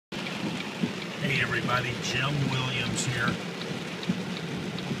Hey everybody, Jim Williams here.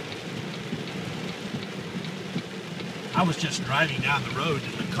 I was just driving down the road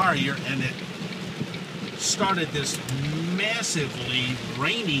in the car here and it started this massively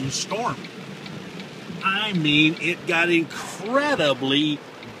raining storm. I mean, it got incredibly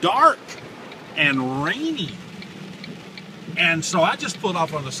dark and rainy. And so I just pulled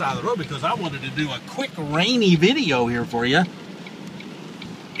off on the side of the road because I wanted to do a quick rainy video here for you.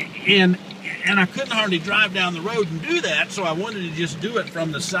 And I couldn't hardly drive down the road and do that, so I wanted to just do it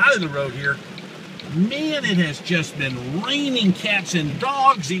from the side of the road here. Man, it has just been raining cats and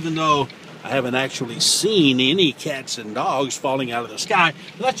dogs, even though I haven't actually seen any cats and dogs falling out of the sky.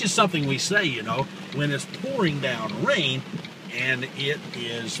 But that's just something we say, you know, when it's pouring down rain and it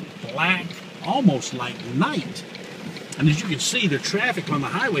is black, almost like night. And as you can see, the traffic on the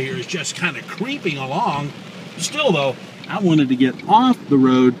highway here is just kind of creeping along. Still, though, I wanted to get off the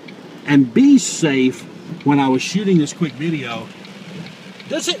road and be safe when I was shooting this quick video.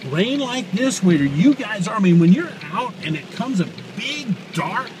 Does it rain like this where you guys are? I mean, when you're out and it comes a big,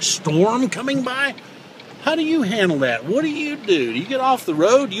 dark storm coming by, how do you handle that? What do? Do you get off the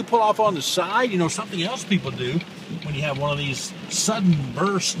road? Do you pull off on the side? You know, something else people do when you have one of these sudden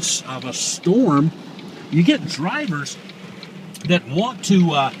bursts of a storm, you get drivers that want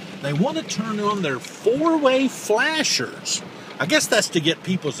to, they want to turn on their four-way flashers. I guess that's to get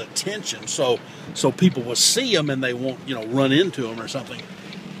people's attention, so people will see them and they won't, you know, run into them or something.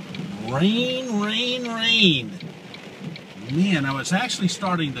 Rain, rain, rain. Man, I was actually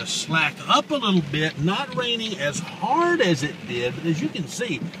starting to slack up a little bit, not raining as hard as it did, but as you can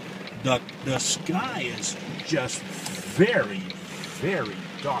see, the sky is just very, very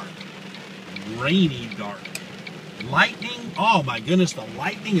dark. Rainy dark. Lightning, oh my goodness, the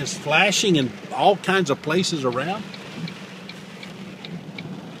lightning is flashing in all kinds of places around.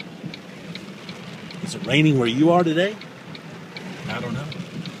 Is it raining where you are today? I don't know.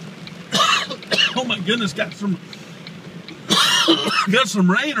 Oh my goodness, got some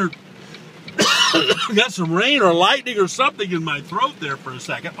rain or got some rain or lightning or something in my throat there for a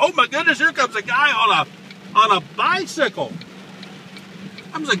second. Oh my goodness, here comes a guy on a bicycle.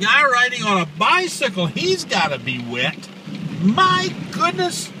 Comes a guy riding on a bicycle. He's got to be wet. My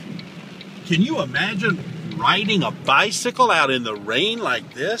goodness. Can you imagine riding a bicycle out in the rain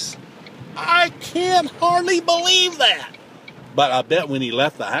like this? I can't hardly believe that. But I bet when he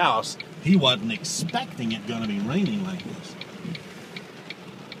left the house, he wasn't expecting it going to be raining like this.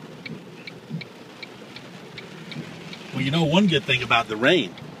 Well, you know one good thing about the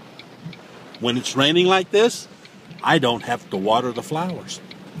rain. When it's raining like this, I don't have to water the flowers.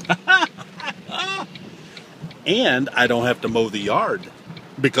 And I don't have to mow the yard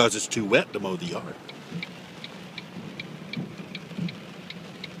because it's too wet to mow the yard.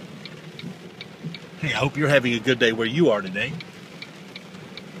 Hey, I hope you're having a good day where you are today.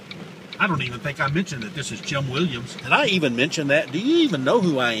 I don't even think I mentioned that this is Jim Williams. Did I even mention that? Do you even know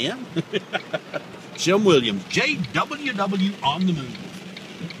who I am? Jim Williams, JWW on the move.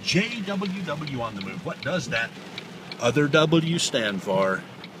 JWW on the move. What does that other W stand for?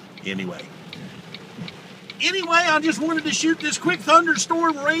 Anyway, I just wanted to shoot this quick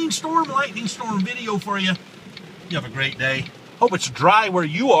thunderstorm, rainstorm, lightning storm video for you. You have a great day. Hope it's dry where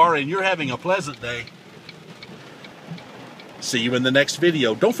you are and you're having a pleasant day. See you in the next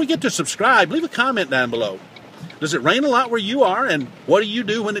video. Don't forget to subscribe. Leave a comment down below. Does it rain a lot where you are? And what do you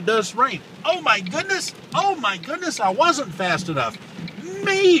do when it does rain? Oh my goodness. Oh my goodness. I wasn't fast enough.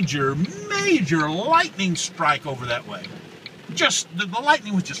 Major lightning strike over that way. Just, the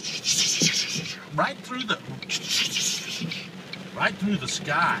lightning was just right through the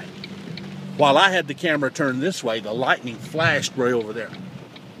sky. While I had the camera turned this way, the lightning flashed right over there.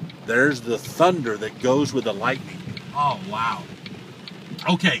 There's the thunder that goes with the lightning. Oh, wow.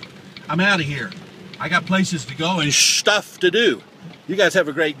 Okay, I'm out of here. I got places to go and stuff to do. You guys have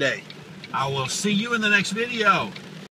a great day. I will see you in the next video.